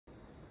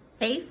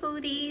Hey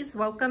foodies,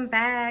 welcome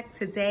back.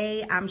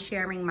 Today I'm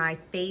sharing my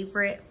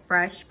favorite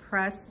fresh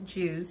pressed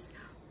juice.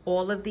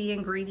 All of the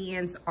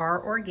ingredients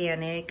are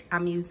organic.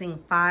 I'm using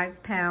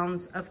 5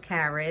 pounds of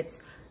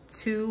carrots,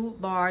 2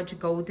 large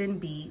golden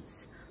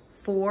beets,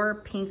 4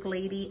 pink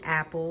lady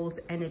apples,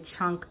 and a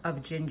chunk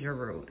of ginger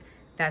root.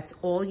 That's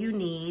all you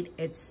need.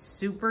 It's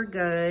super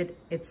good.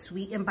 It's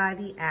sweetened by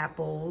the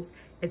apples.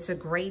 It's a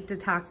great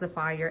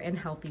detoxifier and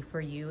healthy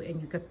for you, and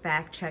you can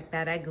fact check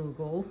that at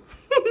Google.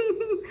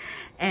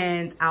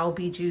 And I'll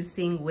be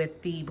juicing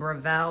with the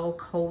Breville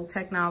cold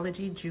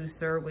technology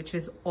juicer, which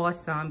is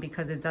awesome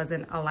because it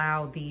doesn't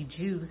allow the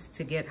juice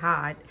to get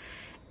hot.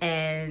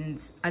 And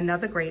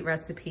another great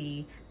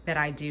recipe that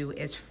I do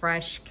is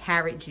fresh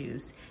carrot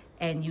juice.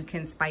 And you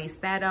can spice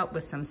that up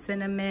with some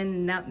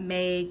cinnamon,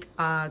 nutmeg,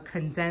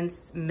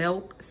 condensed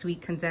milk,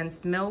 sweet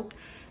condensed milk.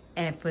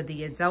 And for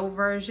the adult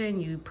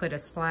version, you put a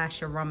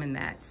splash of rum in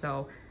that.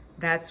 So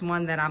that's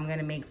one that I'm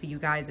gonna make for you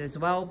guys as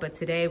well. But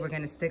today we're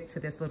gonna stick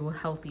to this little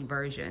healthy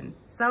version.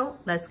 So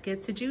let's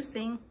get to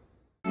juicing.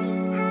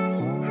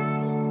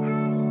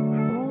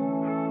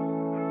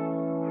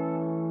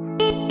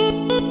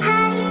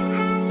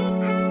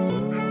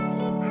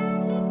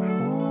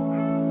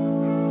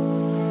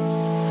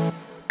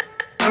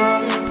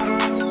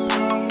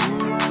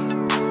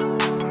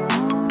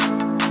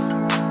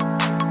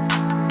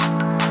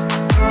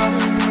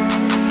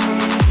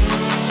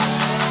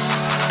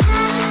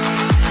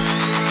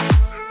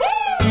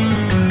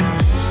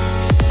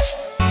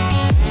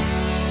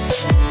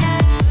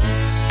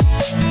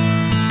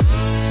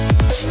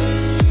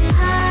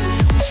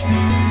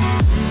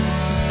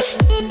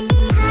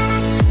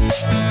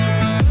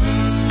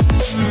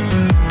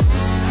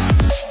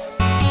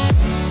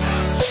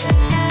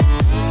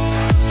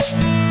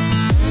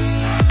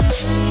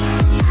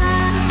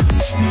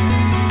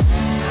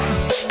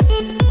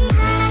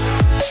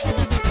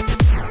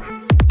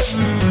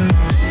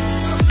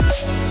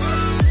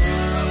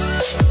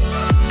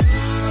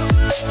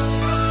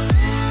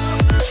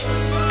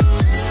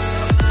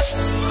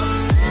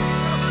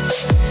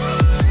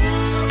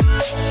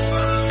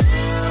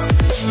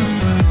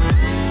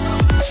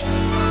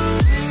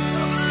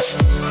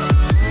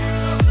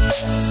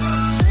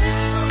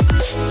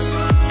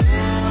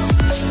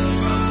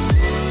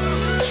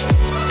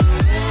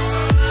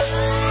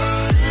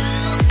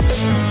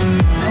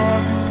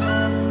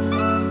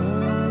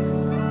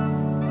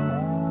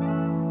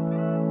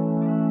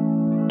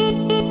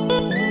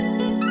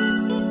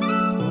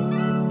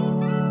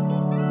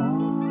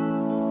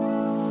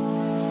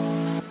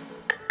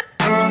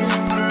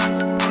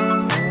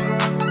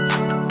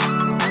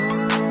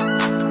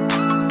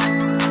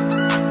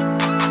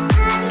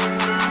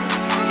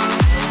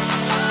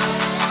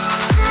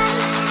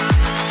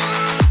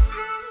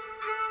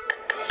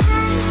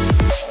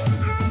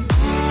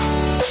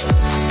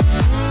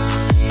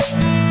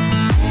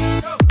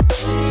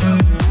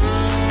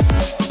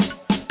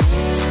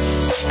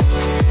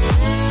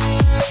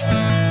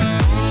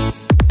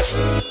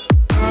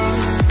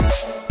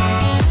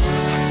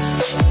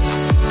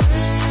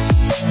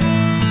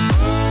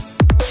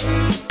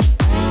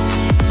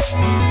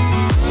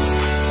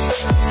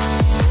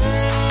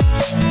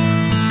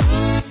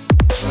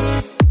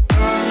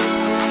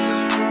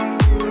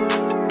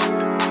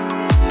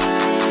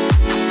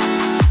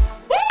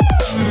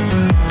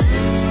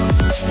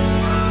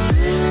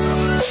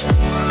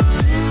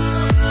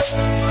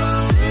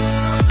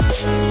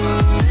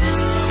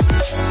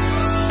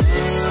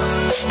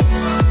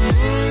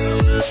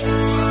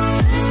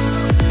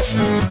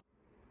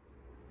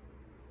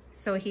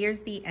 So here's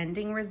the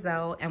ending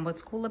result, and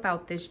what's cool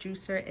about this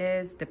juicer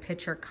is the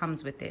pitcher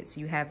comes with it, so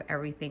you have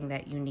everything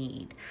that you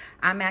need.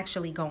 I'm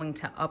actually going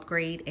to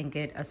upgrade and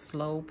get a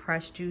slow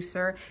press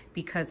juicer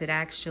because it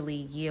actually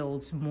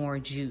yields more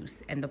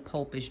juice and the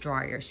pulp is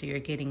drier, so you're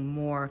getting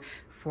more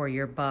for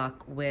your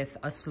buck with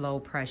a slow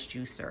press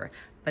juicer.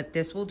 But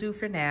this will do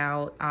for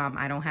now.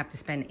 I don't have to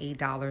spend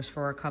 $8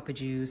 for a cup of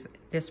juice.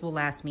 This will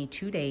last me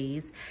 2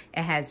 days.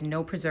 It has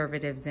no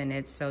preservatives in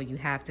it, so you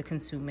have to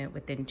consume it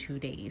within 2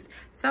 days.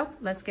 So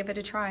let's give it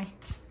a try.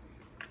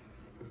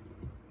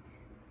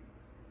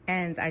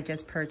 And I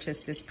just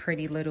purchased this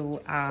pretty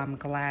little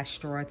glass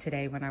straw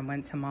today when I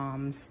went to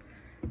Mom's,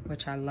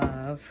 which I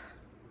love.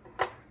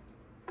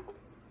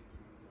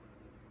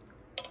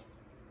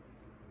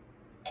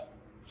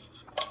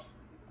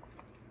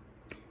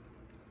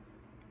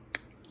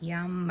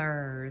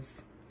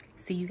 Yummers.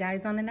 See you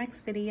guys on the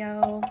next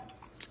video.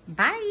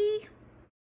 Bye.